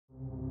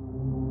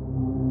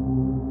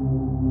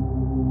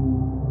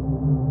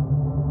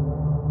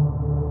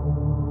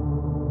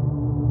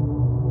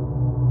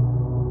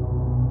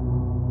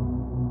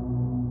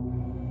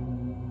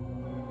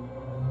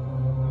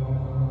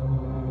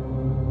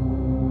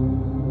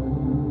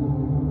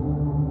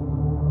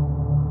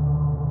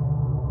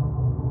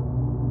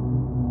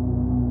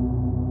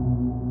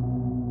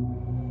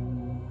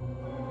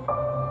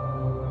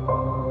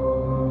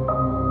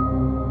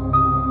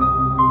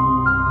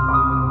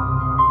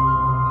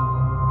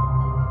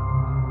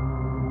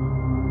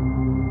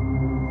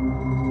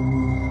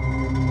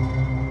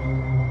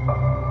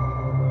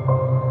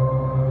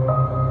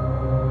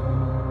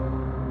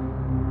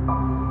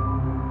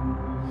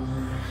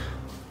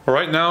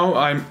Right now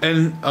I'm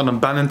in an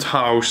abandoned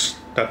house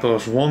that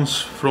was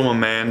once from a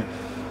man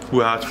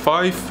who had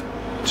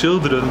 5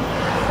 children,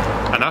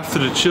 and after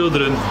the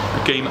children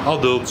became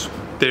adults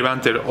they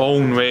went their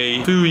own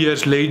way. A few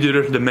years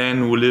later the man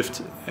who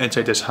lived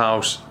inside this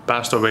house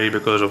passed away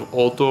because of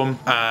autumn,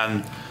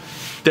 and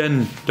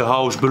then the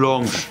house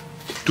belongs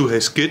to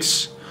his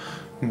kids,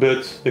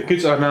 but the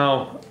kids are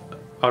now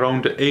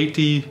around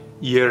 80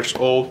 years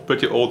old,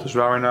 pretty old as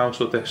well now,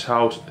 so this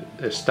house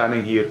is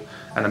standing here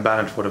and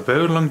abandoned for a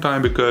very long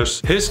time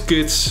because his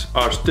kids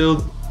are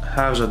still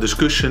has a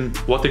discussion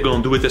what they're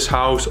gonna do with this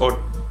house, or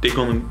they're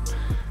gonna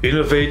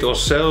innovate or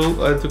sell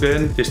it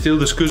again. They still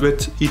discuss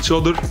with each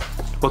other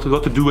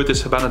what to do with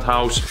this abandoned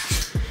house.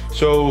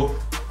 So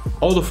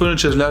all the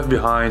furniture is left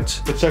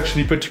behind. It's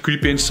actually pretty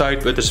creepy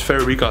inside, but it's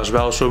very weak as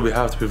well, so we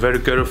have to be very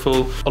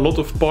careful. A lot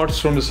of parts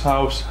from this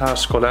house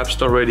has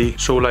collapsed already,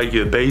 so like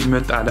the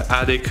basement and the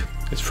attic.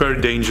 It's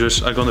very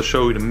dangerous. I'm gonna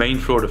show you the main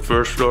floor, the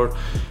first floor.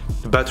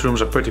 The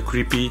bedrooms are pretty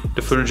creepy.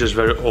 The furniture is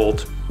very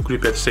old,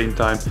 creepy at the same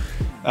time.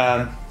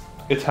 And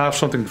it has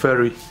something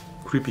very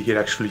creepy here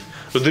actually.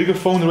 Rodrigo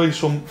found already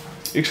some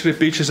X-ray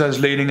pictures that's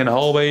laying in the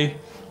hallway,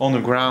 on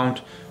the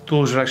ground.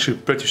 Those are actually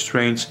pretty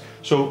strange.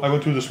 So I'm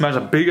going to smash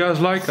a big ass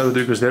like.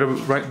 Rodrigo is there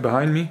right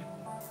behind me.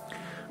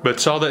 But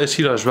Sada is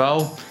here as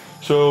well.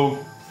 So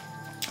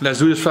let's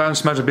do this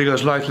fast, smash a big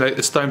ass light.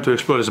 It's time to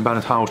explore this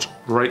abandoned house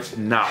right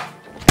now.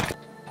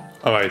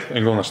 Alright,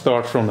 I'm gonna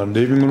start from the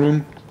living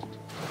room.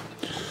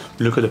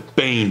 Look at the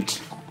paint.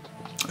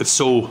 It's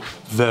so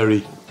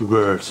very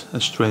weird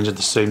and strange at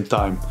the same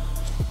time.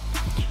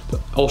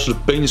 Also the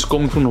paint is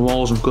coming from the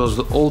walls because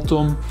of the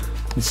autumn.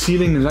 The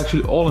ceiling is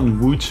actually all in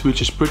wood,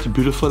 which is pretty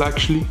beautiful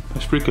actually. I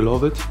freaking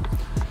love it.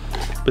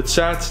 But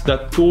sad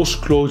that those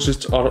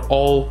closets are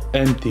all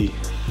empty.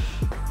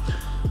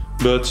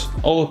 But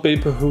all the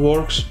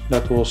paperwork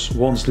that was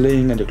once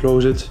laying in the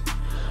closet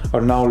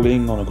are now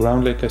laying on the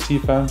ground, like I see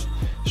found.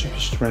 Super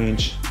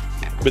strange.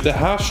 But I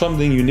have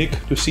something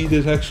unique to see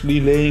this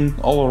actually laying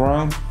all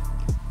around.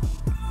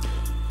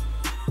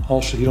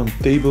 Also here on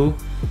the table.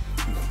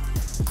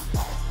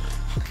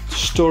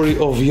 Story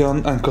of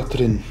Jan and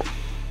Katrin.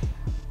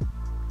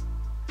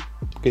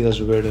 Okay, that's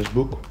a weirdest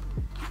book.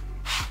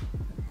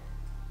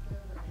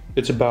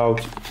 It's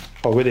about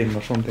a wedding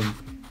or something.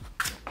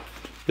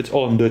 It's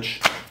all in Dutch.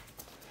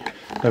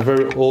 A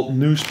very old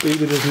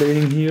newspaper is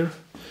laying here.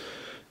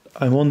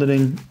 I'm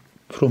wondering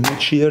from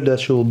which year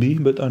that will be,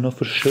 but I'm not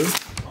for sure.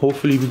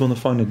 Hopefully we're gonna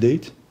find a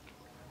date.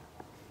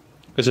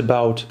 It's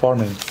about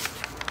farming.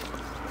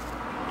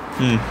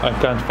 I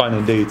can't find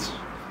a date,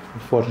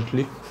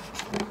 unfortunately.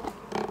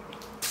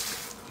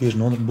 Here's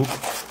another book.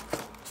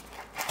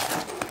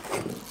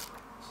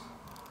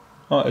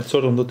 Ah, it's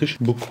sort of a Dutch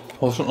book.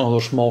 Also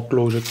another small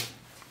closet.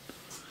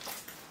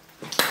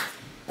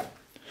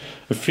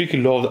 I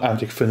freaking love the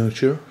antique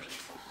furniture.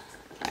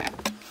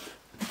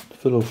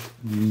 Full of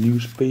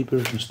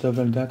newspapers and stuff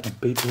like that,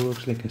 and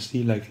paperwork, like I can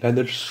see, like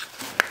letters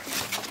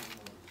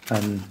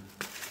and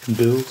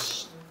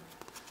bills.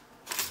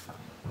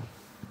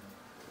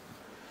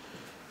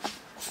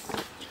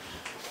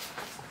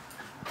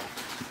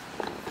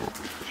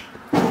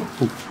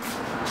 Ooh.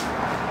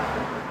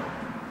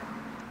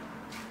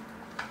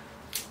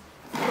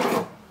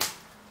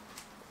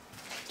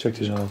 Check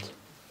this out.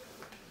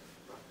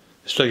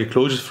 It's like a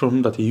closet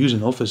from that they use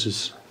in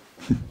offices.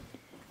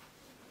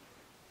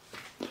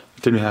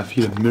 Then we have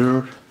here a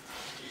mirror.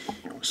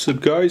 What's up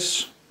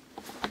guys?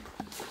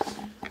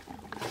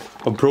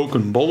 A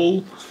broken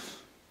bottle.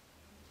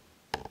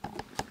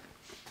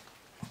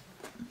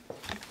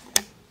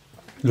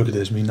 Look at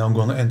this, me now I'm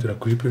gonna enter a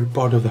creepier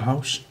part of the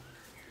house.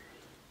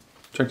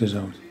 Check this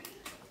out.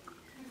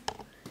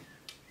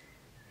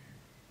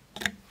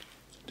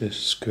 This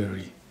is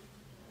scary.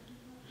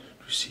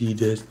 You see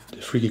the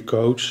freaky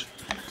couch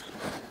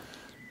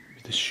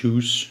with the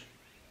shoes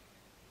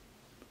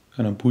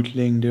and a boot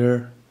laying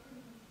there.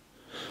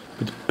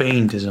 But the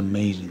paint is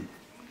amazing.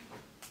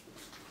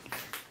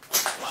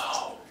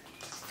 Wow.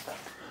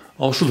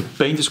 Also the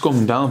paint is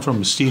coming down from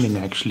the ceiling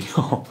actually.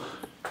 Oh,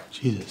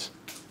 Jesus.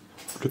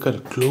 Look at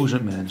the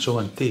closet, man, so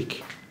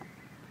antique.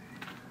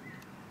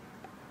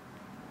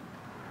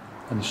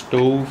 And the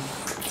stove.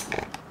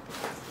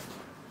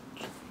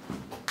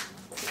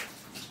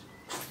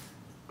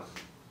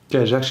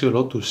 There's actually a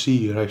lot to see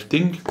here. I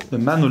think the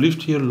man who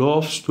lived here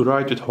loves to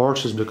ride with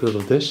horses because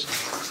of this.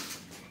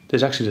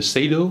 There's actually the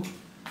saddle.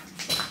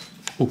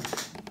 Ooh.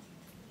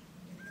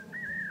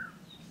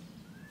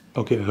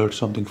 Okay, I heard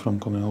something from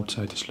coming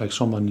outside. It's like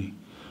somebody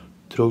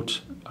threw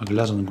a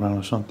glass on the ground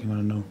or something, I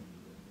don't know.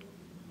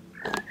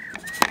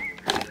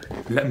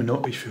 Let me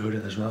know if you heard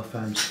it as well,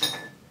 fans.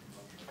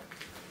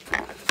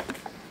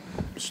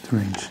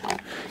 Strange.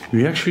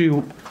 We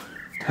actually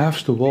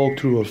have to walk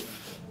through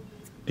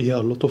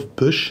a lot of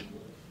bush.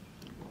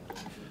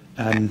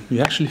 And we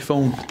actually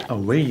found a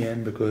way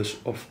in because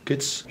of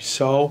kids we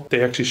saw.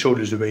 They actually showed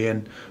us the way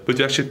in. But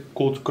we actually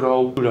could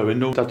crawl through the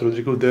window that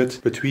Rodrigo did.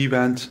 But we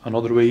went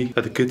another way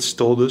that the kids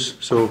told us.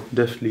 So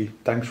definitely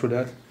thanks for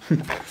that.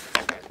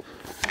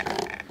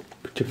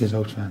 But check this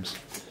out, fans.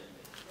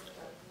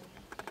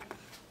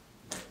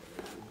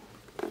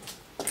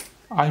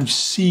 I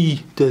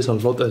see this a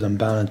lot at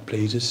abandoned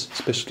places,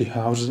 especially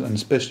houses and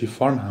especially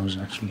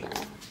farmhouses actually.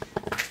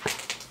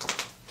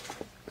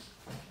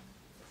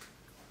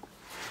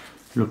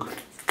 Look,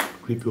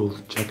 creepy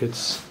old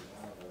jackets.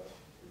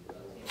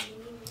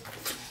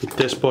 But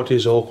this part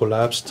is all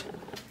collapsed,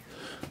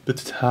 but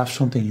it has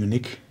something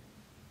unique.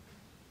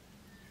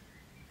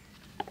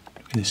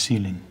 Look at the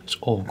ceiling, it's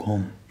all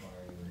gone.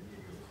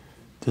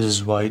 This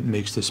is why it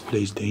makes this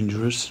place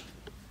dangerous.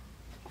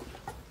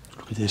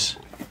 Look at this.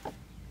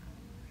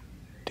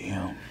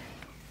 Damn.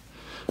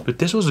 But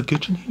this was a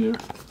kitchen here.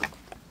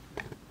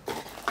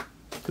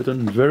 With a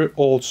very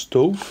old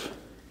stove.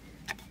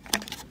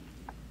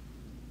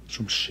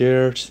 Some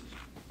chairs.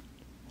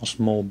 A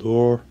small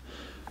door.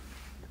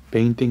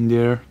 Painting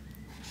there.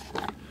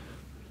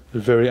 A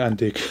very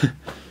antique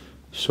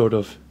sort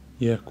of,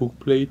 yeah, cook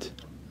plate.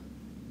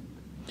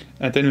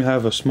 And then we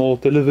have a small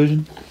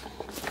television.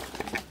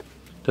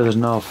 That is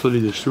now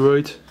fully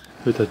destroyed.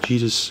 With a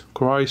Jesus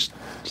Christ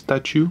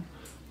statue.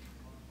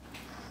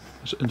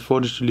 It's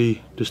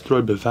unfortunately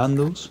destroyed by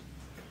vandals.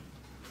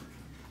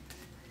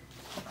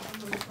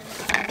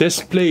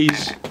 This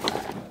place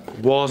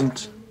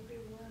wasn't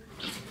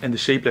in the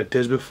shape like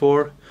this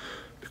before,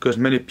 because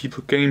many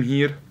people came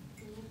here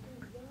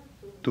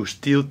to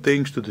steal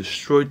things, to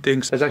destroy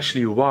things. That's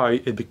actually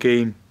why it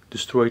became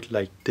destroyed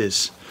like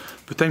this.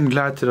 But I'm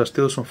glad there are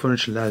still some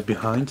furniture left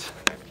behind.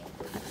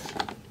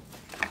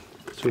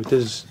 So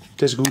this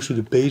goes to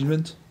the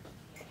basement.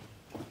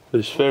 But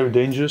it's very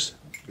dangerous.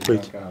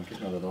 Wait,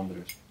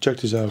 check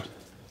this out.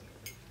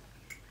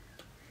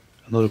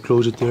 Another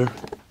closet there.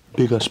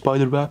 Big ass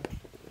spider web.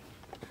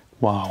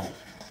 Wow.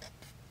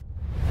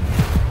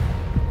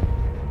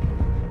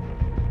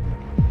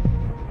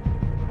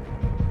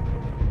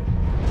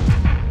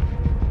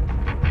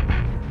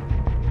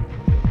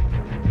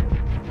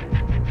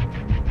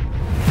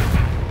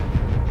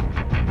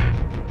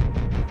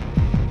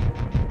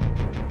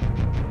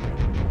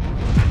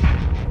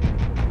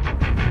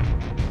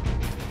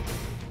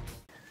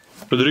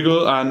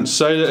 Rodrigo and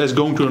Saida is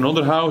going to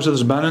another house that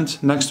is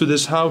abandoned next to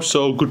this house,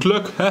 so good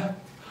luck, huh?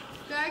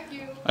 Thank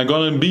you. I'm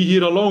gonna be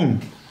here alone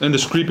in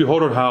this creepy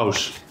horror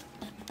house.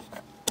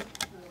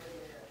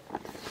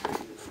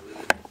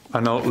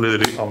 I'm not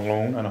literally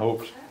alone and I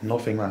hope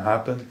nothing will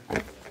happen.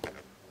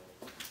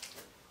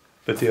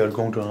 But they are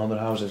going to another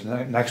house that's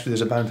next to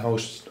this abandoned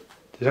house.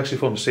 It's actually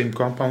from the same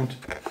compound.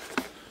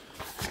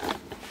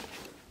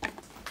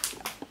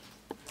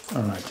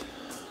 Alright.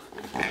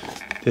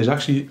 There's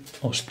actually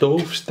a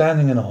stove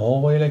standing in a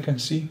hallway, I can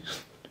see.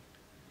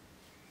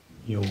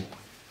 Yo.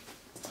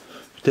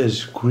 This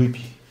is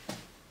creepy.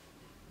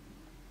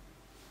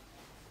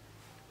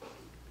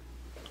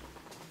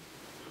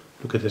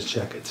 Look at this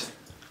jacket.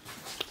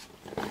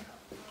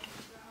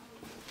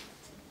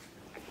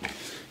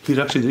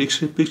 Here actually the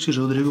X-ray pictures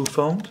Rodrigo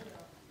found.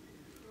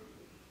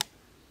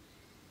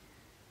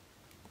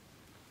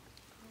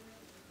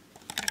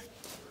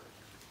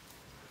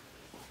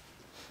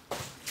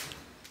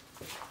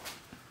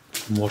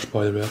 More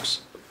spider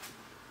webs.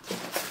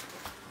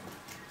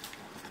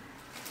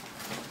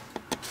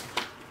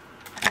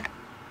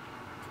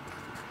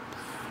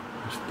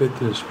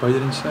 There's a spider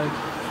inside.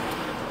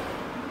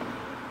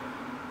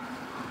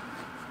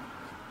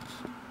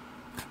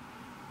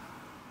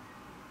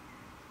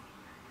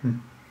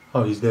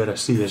 Oh, he's there, I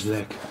see his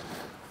leg.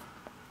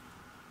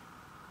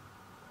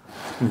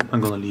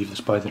 I'm gonna leave the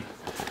spider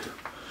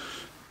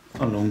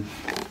alone.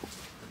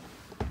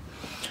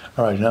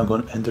 Alright, now I'm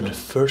going to enter the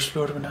first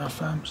floor of an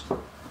farms.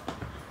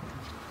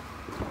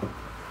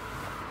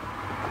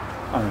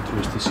 I'm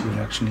interested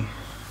here actually,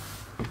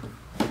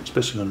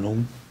 especially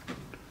alone.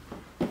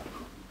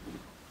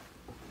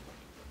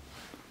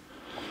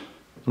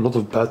 A lot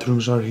of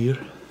bathrooms are here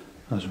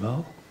as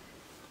well.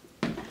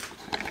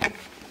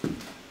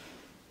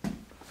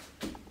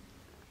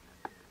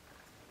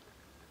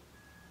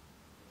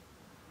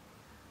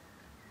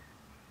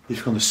 If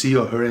you're gonna see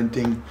or hear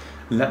anything,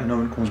 let me know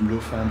in the comments below,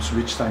 fans,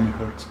 which time you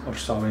heard or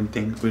saw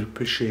anything. We'd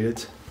appreciate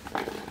it.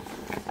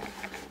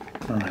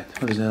 Alright,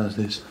 what the hell is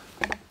this?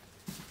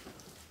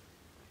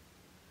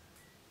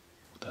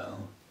 What the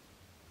hell?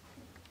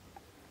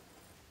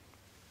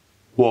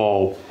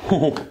 Whoa!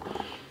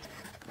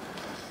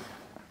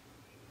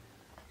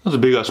 That's a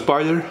big ass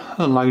spider. I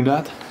don't like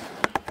that.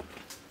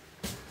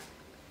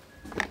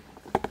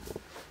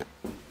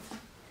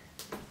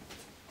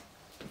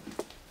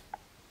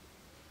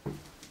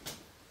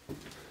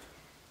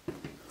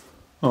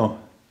 Oh,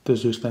 this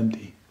is just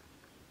empty.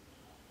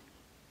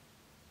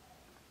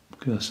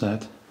 Look at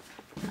that.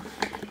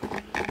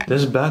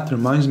 This bed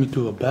reminds me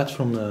to a bed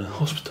from the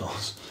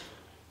hospitals.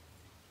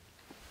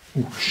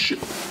 Oh shit.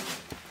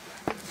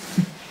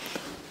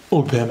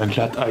 Oh damn, I'm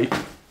glad I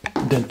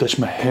didn't touch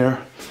my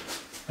hair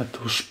at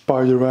those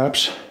spider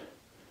webs.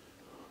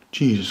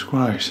 Jesus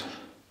Christ.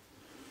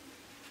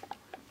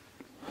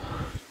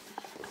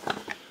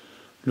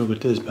 Look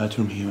at this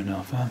bathroom here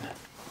now, fam.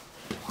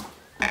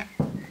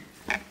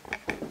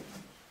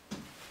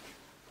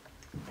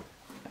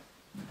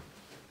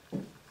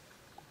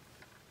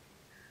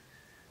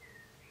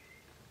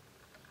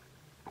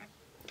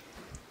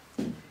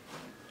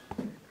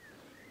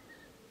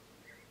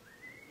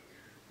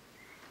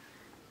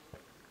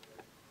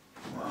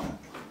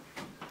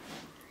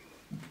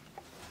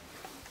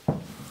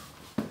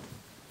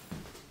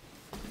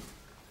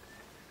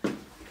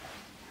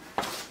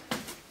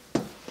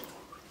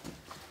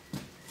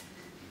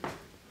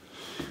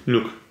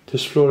 Look,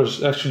 this floor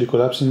is actually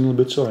collapsing a little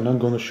bit, so I'm not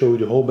gonna show you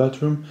the whole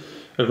bedroom.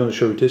 I'm gonna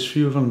show you this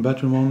view from the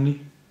bedroom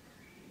only.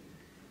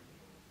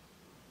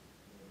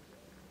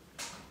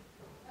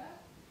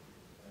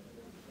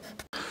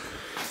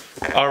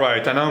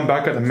 Alright, and now I'm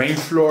back at the main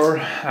floor.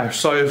 I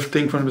saw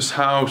everything from this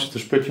house. It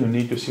was pretty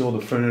unique. You see all the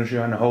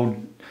furniture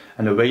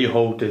and the way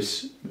how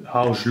this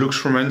house looks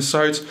from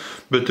inside.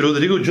 But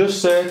Rodrigo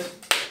just said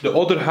the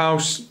other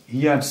house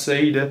he had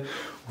said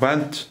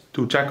went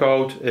to check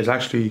out is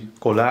actually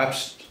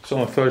collapsed. So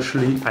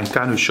unfortunately I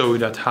can't show you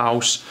that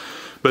house.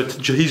 But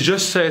he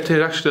just said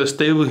there's actually a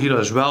stable here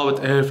as well with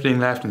everything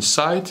left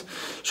inside.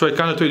 So I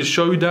can't wait to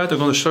show you that. I'm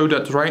going to show you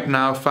that right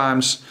now,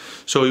 fams.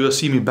 So you will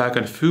see me back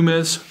in a few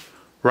minutes.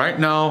 Right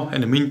now,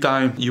 in the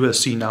meantime, you will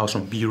see now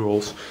some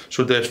B-rolls.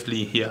 So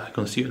definitely, yeah, I'm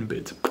going to see you in a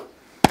bit.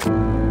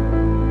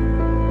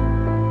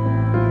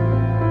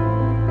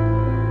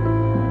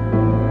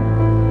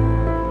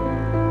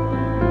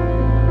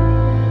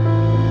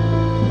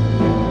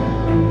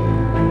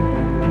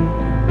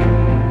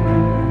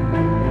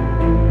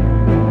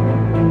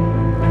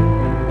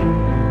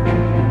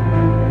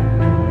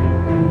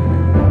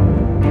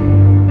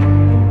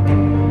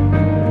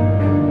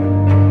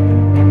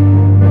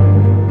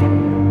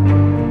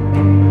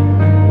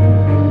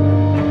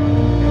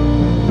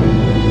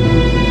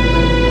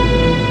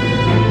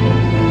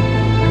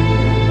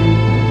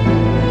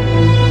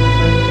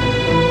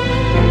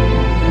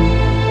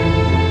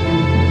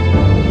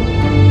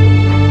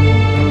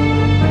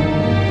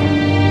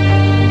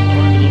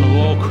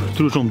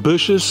 Through some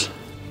bushes.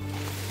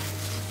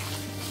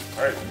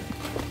 Alright.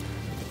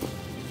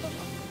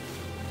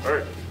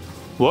 Alright.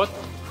 What?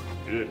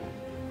 Good.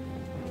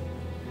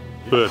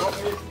 Good.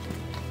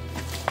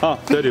 Ah,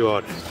 there you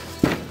are.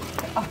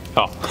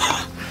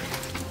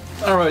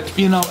 Oh. Alright,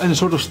 we're now in a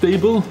sort of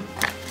stable.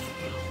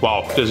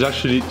 Wow, this is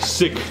actually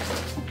sick.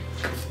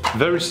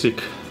 Very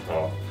sick.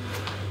 Oh.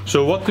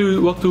 So what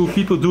do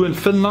people do in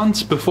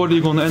Finland before they're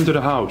gonna enter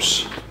the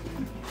house?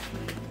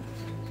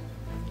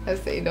 I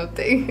say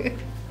nothing.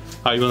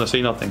 Are you gonna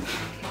say nothing?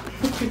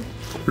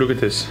 Look at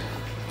this.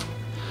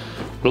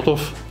 A lot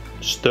of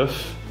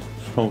stuff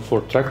for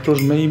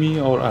tractors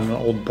maybe, or an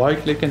old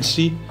bike they can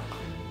see.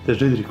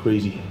 That's really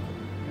crazy.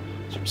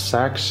 Some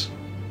sacks.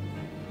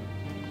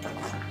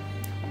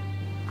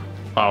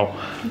 Wow.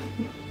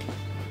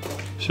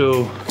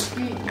 So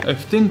I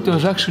think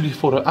there's actually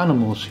for the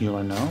animals here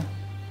right now.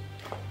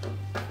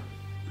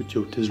 But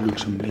yo, this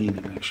looks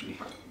amazing actually.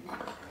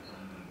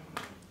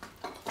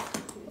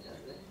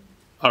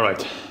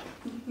 Alright.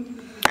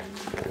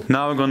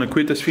 Now I'm gonna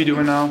quit this video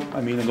right now.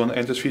 I'm gonna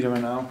end this video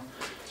right now.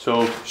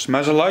 So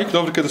smash a like,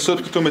 don't forget to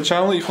subscribe to my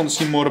channel if you want to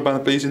see more about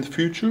the place in the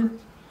future.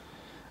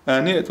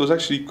 And yeah, it was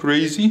actually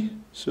crazy.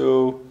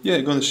 So yeah,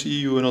 I'm gonna see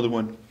you another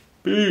one.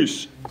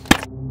 Peace.